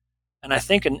 And I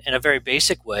think in a very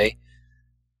basic way,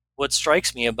 what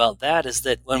strikes me about that is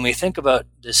that when we think about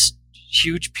this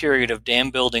huge period of dam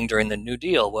building during the New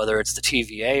Deal, whether it's the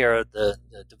TVA or the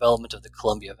development of the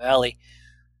Columbia Valley,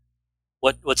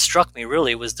 what struck me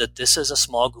really was that this is a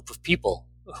small group of people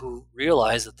who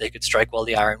realized that they could strike while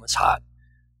the iron was hot.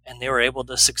 And they were able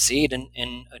to succeed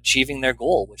in achieving their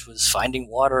goal, which was finding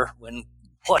water when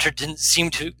water didn't seem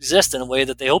to exist in a way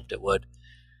that they hoped it would.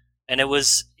 And it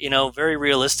was, very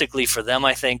realistically for them,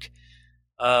 I think,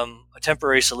 a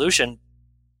temporary solution,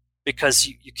 because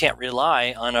you can't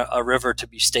rely on a river to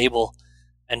be stable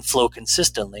and flow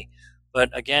consistently. But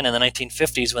again, in the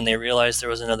 1950s, when they realized there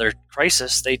was another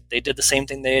crisis, they did the same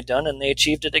thing they had done, and they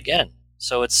achieved it again.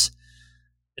 So it's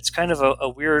kind of a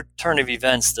weird turn of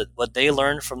events that what they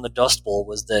learned from the Dust Bowl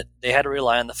was that they had to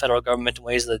rely on the federal government in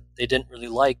ways that they didn't really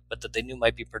like, but that they knew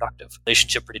might be productive.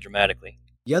 Relationship pretty dramatically.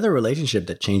 The other relationship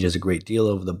that changes a great deal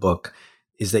over the book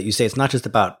is that you say it's not just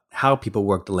about how people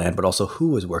work the land, but also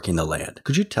who is working the land.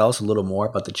 Could you tell us a little more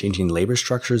about the changing labor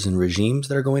structures and regimes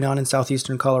that are going on in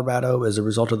southeastern Colorado as a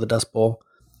result of the Dust Bowl?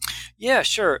 Yeah,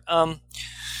 sure.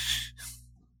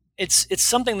 It's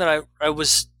something that I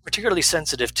was particularly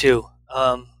sensitive too.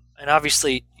 And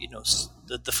obviously,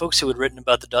 the folks who had written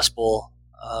about the Dust Bowl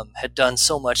had done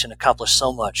so much and accomplished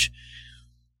so much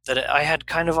that I had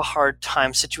kind of a hard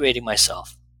time situating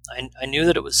myself. I knew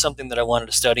that it was something that I wanted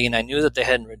to study, and I knew that they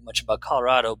hadn't written much about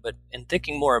Colorado, but in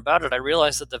thinking more about it, I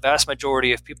realized that the vast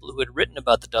majority of people who had written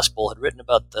about the Dust Bowl had written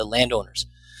about the landowners,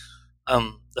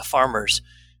 the farmers,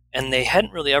 and they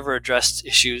hadn't really ever addressed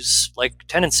issues like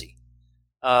tenancy.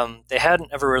 They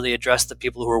hadn't ever really addressed the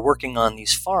people who were working on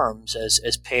these farms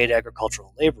as paid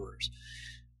agricultural laborers.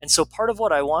 And so part of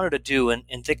what I wanted to do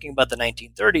in thinking about the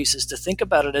 1930s is to think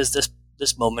about it as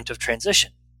this moment of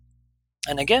transition.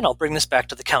 And again, I'll bring this back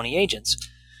to the county agents.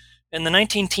 In the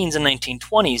 19-teens and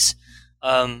 1920s,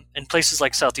 in places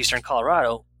like southeastern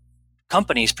Colorado,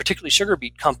 companies, particularly sugar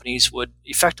beet companies, would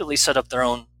effectively set up their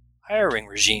own hiring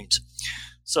regimes.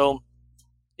 So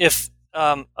if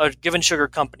a given sugar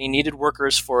company needed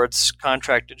workers for its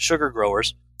contracted sugar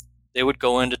growers, they would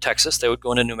go into Texas, they would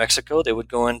go into New Mexico, they would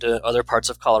go into other parts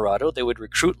of Colorado, they would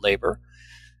recruit labor,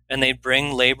 and they'd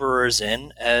bring laborers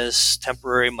in as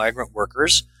temporary migrant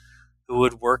workers who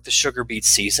would work the sugar beet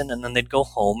season, and then they'd go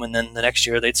home, and then the next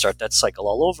year they'd start that cycle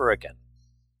all over again.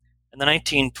 In the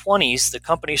 1920s, the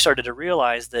company started to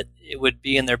realize that it would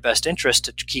be in their best interest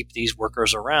to keep these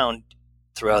workers around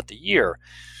throughout the year.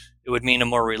 It would mean a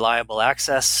more reliable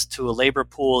access to a labor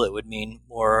pool. It would mean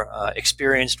more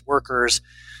experienced workers.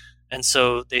 And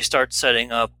so they start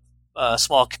setting up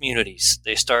small communities.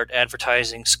 They start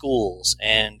advertising schools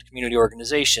and community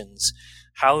organizations,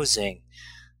 housing,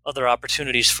 other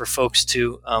opportunities for folks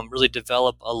to really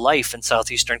develop a life in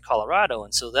southeastern Colorado.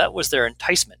 And so that was their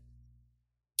enticement.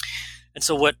 And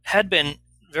so what had been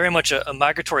very much a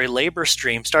migratory labor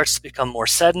stream starts to become more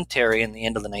sedentary in the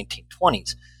end of the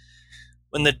 1920s.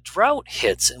 When the drought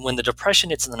hits and when the Depression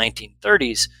hits in the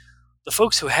 1930s, the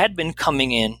folks who had been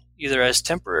coming in either as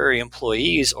temporary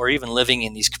employees or even living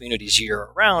in these communities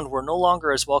year-round were no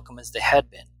longer as welcome as they had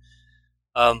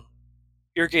been.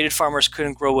 Irrigated farmers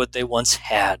couldn't grow what they once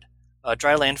had.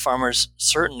 Dryland farmers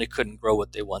certainly couldn't grow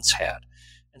what they once had.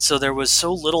 And so there was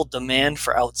so little demand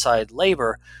for outside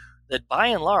labor that by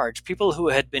and large, people who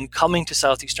had been coming to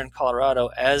southeastern Colorado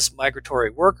as migratory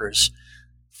workers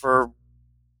for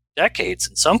decades,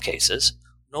 in some cases,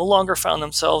 no longer found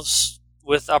themselves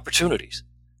with opportunities.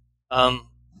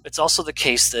 It's also the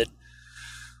case that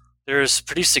there's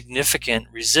pretty significant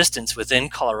resistance within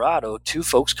Colorado to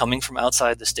folks coming from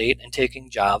outside the state and taking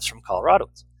jobs from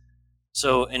Coloradoans.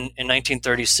 So in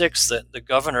 1936, the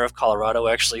governor of Colorado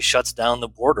actually shuts down the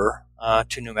border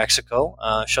to New Mexico,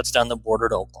 shuts down the border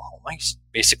to Oklahoma. He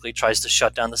basically tries to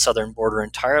shut down the southern border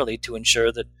entirely to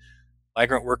ensure that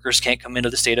migrant workers can't come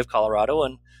into the state of Colorado,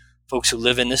 and folks who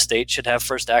live in this state should have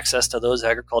first access to those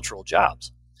agricultural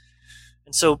jobs.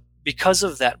 And so because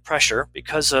of that pressure,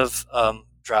 because of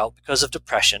drought, because of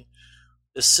depression,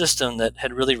 this system that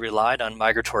had really relied on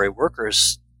migratory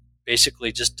workers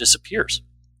basically just disappears.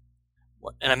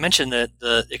 And I mentioned that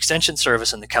the Extension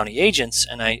Service and the county agents,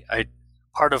 and I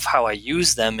part of how I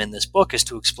use them in this book is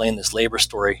to explain this labor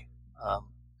story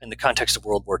in the context of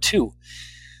World War II.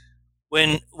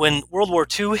 When World War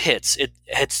II hits, it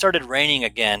had started raining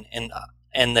again,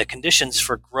 and the conditions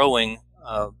for growing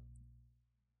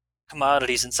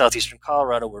commodities in southeastern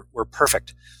Colorado were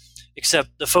perfect,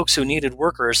 except the folks who needed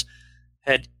workers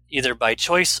had either by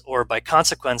choice or by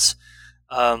consequence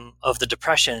of the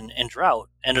depression and drought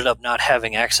ended up not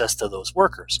having access to those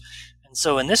workers. And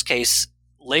so in this case,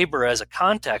 labor as a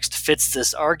context fits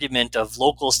this argument of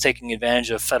locals taking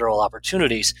advantage of federal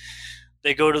opportunities.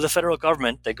 They go to the federal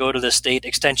government, they go to the state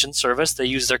extension service, they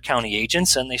use their county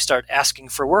agents, and they start asking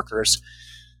for workers.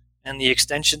 And the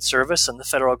extension service and the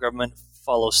federal government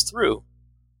follows through.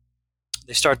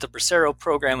 They start the Bracero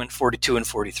program in 42 and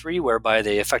 43, whereby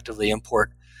they effectively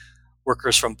import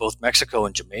workers from both Mexico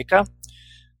and Jamaica.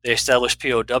 They establish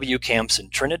POW camps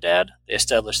in Trinidad. They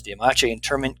establish the Amache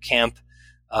internment camp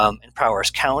in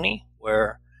Powers County,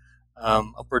 where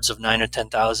upwards of 9,000 or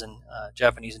 10,000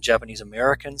 Japanese and Japanese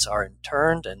Americans are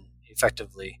interned and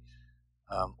effectively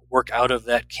work out of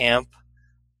that camp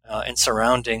in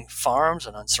surrounding farms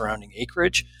and on surrounding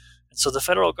acreage. And so the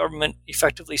federal government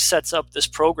effectively sets up this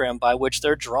program by which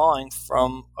they're drawing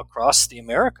from across the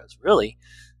Americas, really,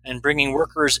 and bringing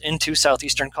workers into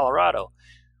southeastern Colorado.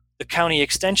 The county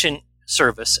extension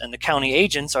service and the county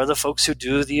agents are the folks who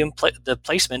do the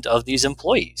placement of these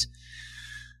employees.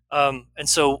 And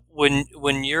so when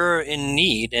you're in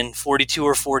need in 42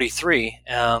 or 43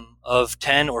 of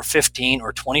 10 or 15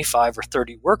 or 25 or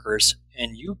 30 workers,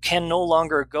 and you can no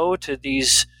longer go to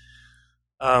these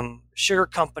sugar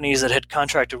companies that had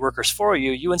contracted workers for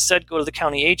you, you instead go to the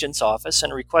county agent's office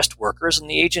and request workers, and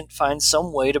the agent finds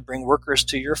some way to bring workers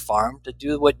to your farm to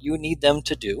do what you need them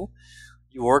to do.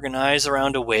 You organize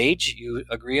around a wage, you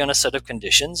agree on a set of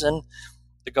conditions, and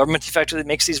the government effectively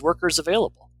makes these workers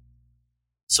available.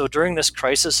 So during this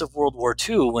crisis of World War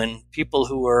II, when people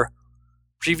who were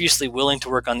previously willing to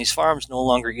work on these farms no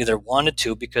longer either wanted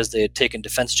to because they had taken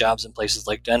defense jobs in places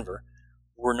like Denver,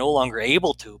 were no longer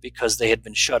able to because they had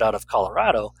been shut out of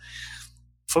Colorado,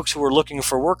 folks who were looking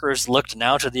for workers looked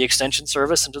now to the Extension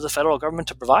Service and to the federal government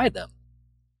to provide them.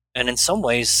 And in some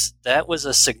ways, that was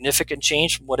a significant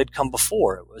change from what had come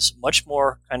before. It was much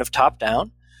more kind of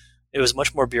top-down. It was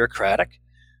much more bureaucratic.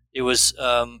 It was,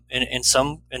 in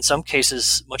some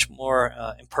cases, much more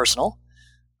impersonal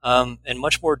and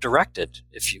much more directed,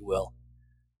 if you will.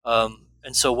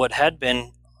 And so what had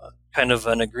been kind of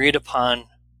an agreed-upon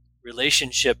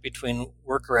relationship between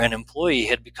worker and employee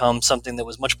had become something that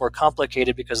was much more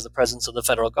complicated because of the presence of the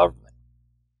federal government.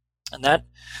 And that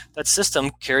system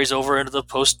carries over into the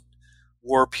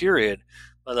post-war period.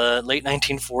 By the late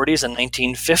 1940s and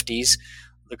 1950s,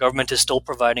 the government is still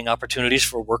providing opportunities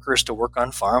for workers to work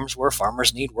on farms where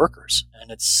farmers need workers.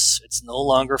 And it's no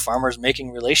longer farmers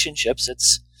making relationships.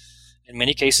 It's, in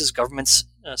many cases, governments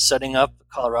setting up,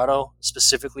 Colorado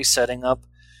specifically setting up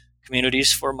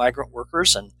communities for migrant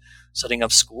workers and setting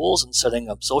up schools and setting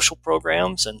up social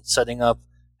programs and setting up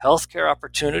healthcare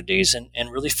opportunities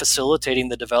and really facilitating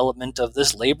the development of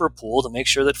this labor pool to make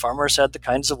sure that farmers had the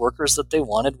kinds of workers that they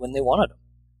wanted when they wanted them.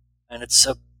 And it's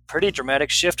a pretty dramatic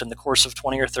shift in the course of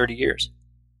 20 or 30 years.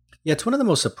 Yeah, it's one of the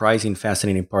most surprising,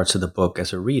 fascinating parts of the book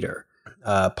as a reader.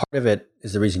 Part of it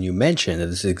is the reason you mentioned that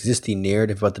this existing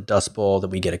narrative about the Dust Bowl that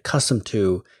we get accustomed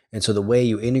to. And so the way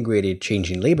you integrated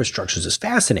changing labor structures is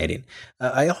fascinating.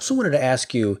 I also wanted to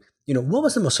ask you, what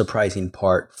was the most surprising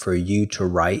part for you to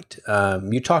write?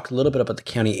 You talked a little bit about the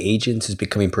county agents as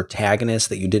becoming protagonists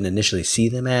that you didn't initially see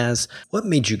them as. What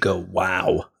made you go,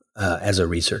 wow, as a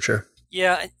researcher?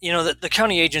 Yeah, the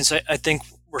county agents, I think,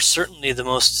 were certainly the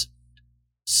most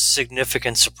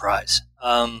significant surprise.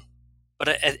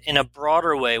 But in a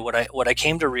broader way, what I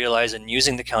came to realize in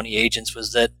using the county agents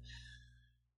was that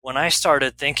when I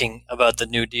started thinking about the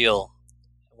New Deal,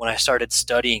 when I started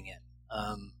studying it,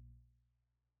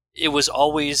 it was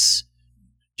always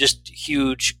just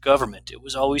huge government. It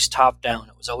was always top down.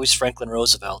 It was always Franklin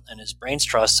Roosevelt and his brains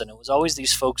trust, and it was always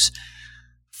these folks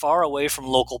far away from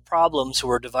local problems who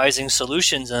were devising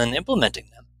solutions and then implementing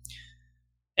them.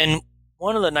 And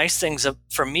one of the nice things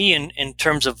for me in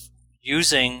terms of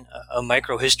using a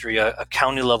microhistory, a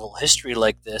county-level history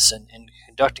like this, and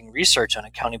conducting research on a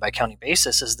county-by-county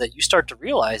basis, is that you start to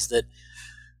realize that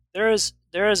there is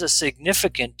a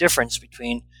significant difference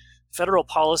between federal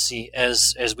policy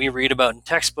as we read about in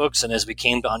textbooks and as we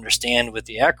came to understand with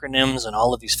the acronyms and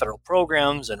all of these federal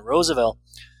programs and Roosevelt,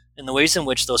 and the ways in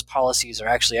which those policies are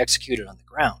actually executed on the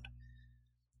ground.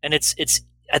 And it's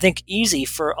I think, easy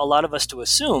for a lot of us to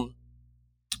assume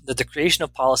that the creation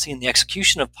of policy and the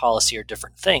execution of policy are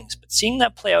different things. But seeing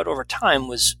that play out over time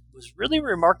was really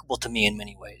remarkable to me in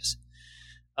many ways.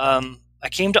 I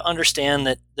came to understand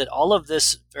that all of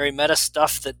this very meta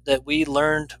stuff that we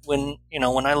learned when I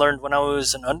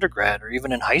was an undergrad or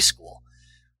even in high school,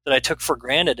 that I took for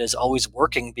granted as always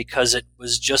working because it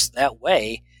was just that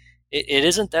way, it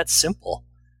isn't that simple.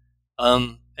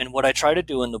 And what I try to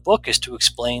do in the book is to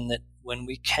explain that when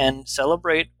we can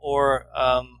celebrate or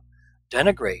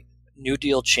denigrate New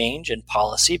Deal change and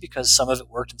policy because some of it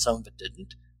worked and some of it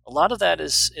didn't, a lot of that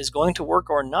is going to work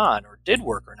or not, or did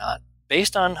work or not,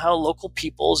 based on how local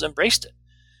peoples embraced it.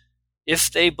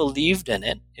 If they believed in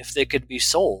it, if they could be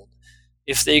sold,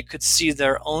 if they could see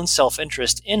their own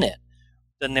self-interest in it,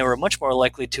 then they were much more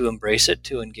likely to embrace it,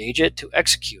 to engage it, to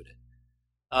execute it.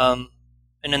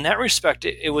 And in that respect,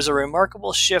 it was a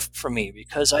remarkable shift for me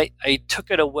because I took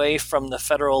it away from the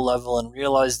federal level and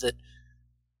realized that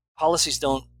policies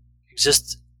don't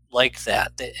exist like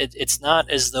that. It's not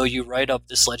as though you write up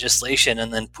this legislation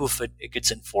and then poof, it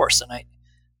gets enforced. And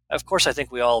of course, I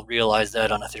think we all realize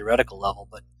that on a theoretical level.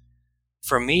 But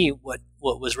for me, what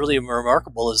was really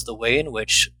remarkable is the way in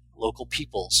which local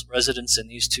peoples, residents in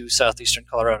these two southeastern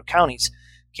Colorado counties,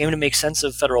 came to make sense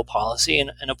of federal policy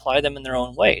and apply them in their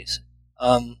own ways.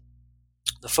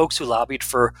 The folks who lobbied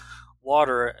for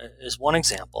water is one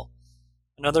example.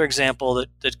 Another example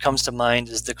that comes to mind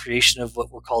is the creation of what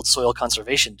were called soil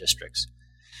conservation districts.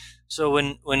 So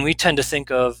when we tend to think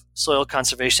of soil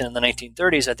conservation in the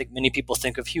 1930s, I think many people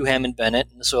think of Hugh Hammond Bennett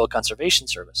and the Soil Conservation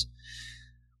Service.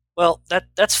 Well,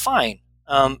 that's fine.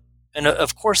 And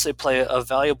of course, they play a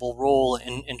valuable role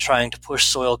in trying to push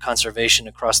soil conservation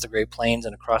across the Great Plains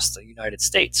and across the United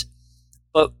States.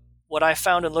 But what I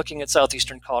found in looking at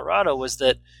southeastern Colorado was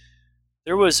that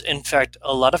there was, in fact,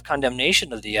 a lot of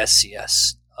condemnation of the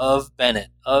SCS, of Bennett,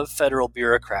 of federal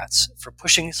bureaucrats for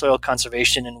pushing soil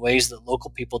conservation in ways that local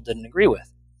people didn't agree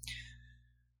with.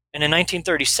 And in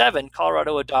 1937,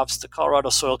 Colorado adopts the Colorado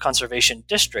Soil Conservation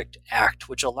District Act,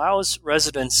 which allows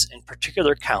residents in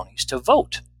particular counties to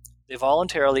vote. They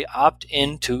voluntarily opt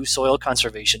into soil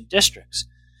conservation districts.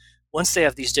 Once they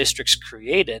have these districts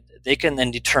created, they can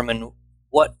then determine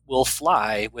what will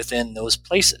fly within those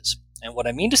places. And what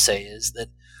I mean to say is that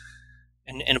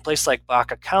in a place like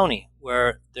Baca County,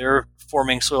 where they're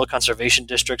forming soil conservation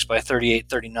districts by 38,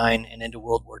 39, and into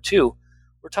World War II,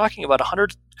 we're talking about a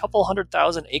couple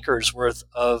 100,000 acres worth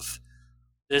of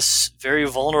this very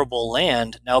vulnerable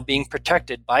land now being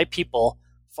protected by people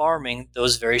farming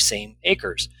those very same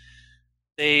acres.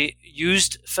 They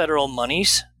used federal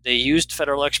monies. They used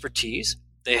federal expertise.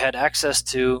 They had access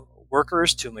to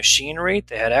workers, to machinery.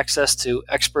 They had access to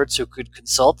experts who could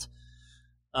consult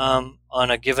on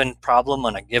a given problem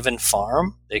on a given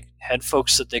farm. They had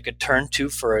folks that they could turn to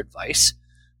for advice.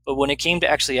 But when it came to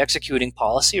actually executing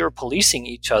policy or policing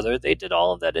each other, they did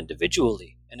all of that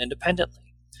individually and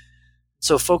independently.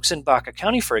 So folks in Baca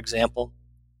County, for example,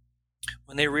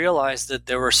 when they realized that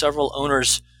there were several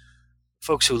owners,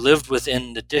 folks who lived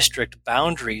within the district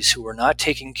boundaries who were not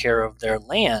taking care of their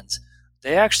lands,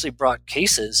 they actually brought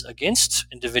cases against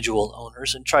individual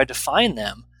owners and tried to fine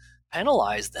them,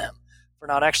 penalize them for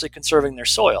not actually conserving their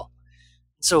soil.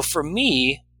 So for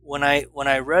me, when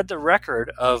I read the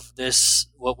record of this,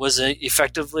 what was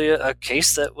effectively a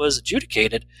case that was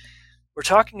adjudicated, we're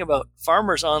talking about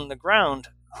farmers on the ground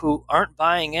who aren't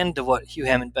buying into what Hugh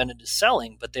Hammond Bennett is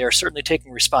selling, but they are certainly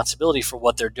taking responsibility for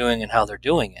what they're doing and how they're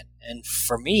doing it. And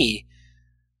for me,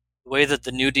 the way that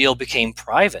the New Deal became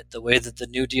private, the way that the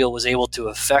New Deal was able to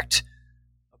affect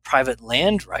private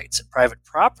land rights and private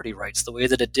property rights, the way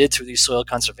that it did through these soil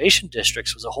conservation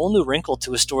districts, was a whole new wrinkle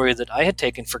to a story that I had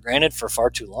taken for granted for far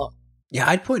too long. Yeah,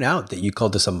 I'd point out that you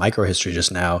called this a microhistory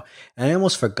just now, and I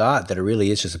almost forgot that it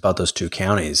really is just about those two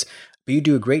counties. But you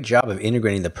do a great job of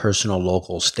integrating the personal,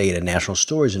 local, state, and national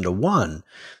stories into one.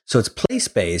 So it's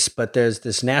place-based, but there's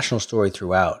this national story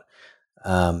throughout.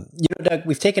 Doug,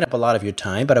 we've taken up a lot of your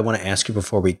time, but I want to ask you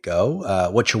before we go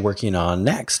what you're working on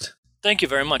next. Thank you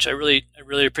very much. I really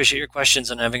appreciate your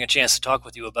questions and having a chance to talk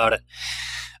with you about it.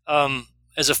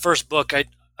 As a first book,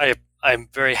 I'm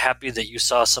very happy that you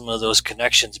saw some of those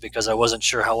connections because I wasn't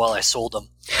sure how well I sold them.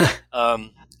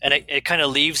 And it kind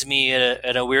of leaves me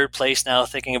at a weird place now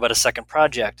thinking about a second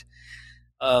project.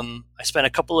 I spent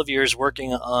a couple of years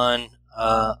working on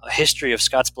a history of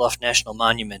Scottsbluff National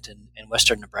Monument in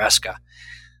western Nebraska.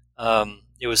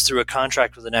 It was through a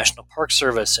contract with the National Park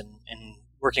Service and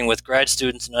working with grad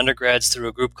students and undergrads through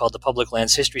a group called the Public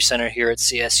Lands History Center here at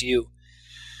CSU.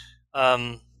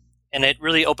 And it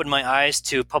really opened my eyes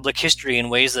to public history in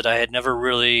ways that I had never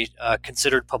really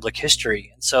considered public history.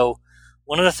 And so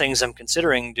one of the things I'm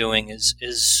considering doing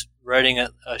is writing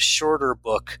a shorter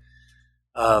book,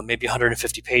 maybe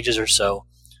 150 pages or so,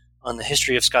 on the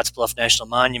history of Scottsbluff National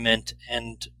Monument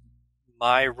and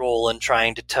my role in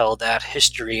trying to tell that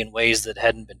history in ways that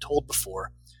hadn't been told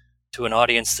before to an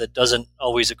audience that doesn't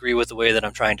always agree with the way that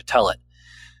I'm trying to tell it.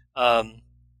 And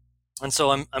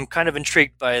so I'm kind of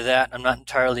intrigued by that. I'm not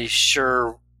entirely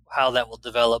sure how that will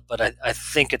develop, but I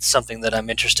think it's something that I'm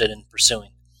interested in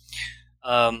pursuing.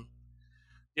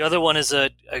 The other one is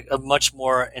a much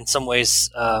more, in some ways,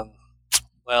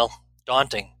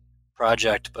 daunting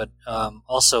project, but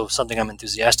also something I'm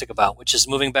enthusiastic about, which is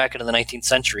moving back into the 19th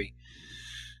century.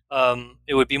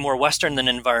 It would be more Western than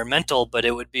environmental, but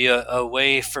it would be a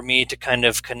way for me to kind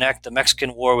of connect the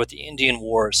Mexican War with the Indian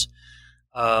Wars,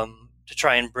 to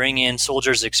try and bring in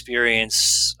soldiers'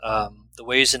 experience, the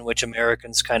ways in which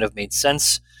Americans kind of made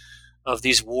sense of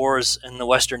these wars in the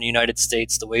Western United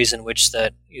States, the ways in which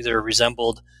that either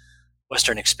resembled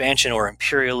Western expansion or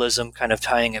imperialism, kind of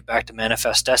tying it back to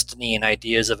Manifest Destiny and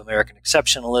ideas of American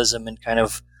exceptionalism and kind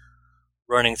of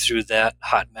running through that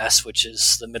hot mess, which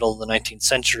is the middle of the 19th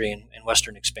century and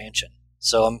Western expansion.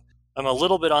 So I'm a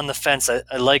little bit on the fence.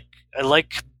 I like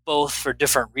both for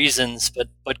different reasons,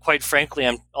 but quite frankly,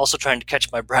 I'm also trying to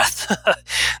catch my breath.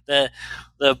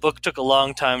 The book took a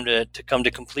long time to come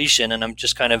to completion, and I'm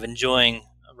just kind of enjoying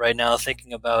right now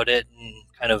thinking about it and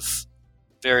kind of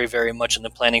very, very much in the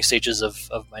planning stages of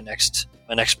my next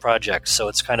project. So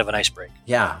it's kind of a nice break.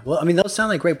 Yeah. Well, I mean, those sound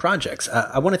like great projects.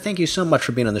 I want to thank you so much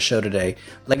for being on the show today.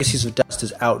 Legacies of Dust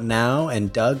is out now.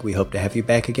 And Doug, we hope to have you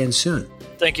back again soon.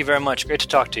 Thank you very much. Great to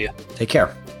talk to you. Take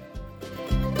care.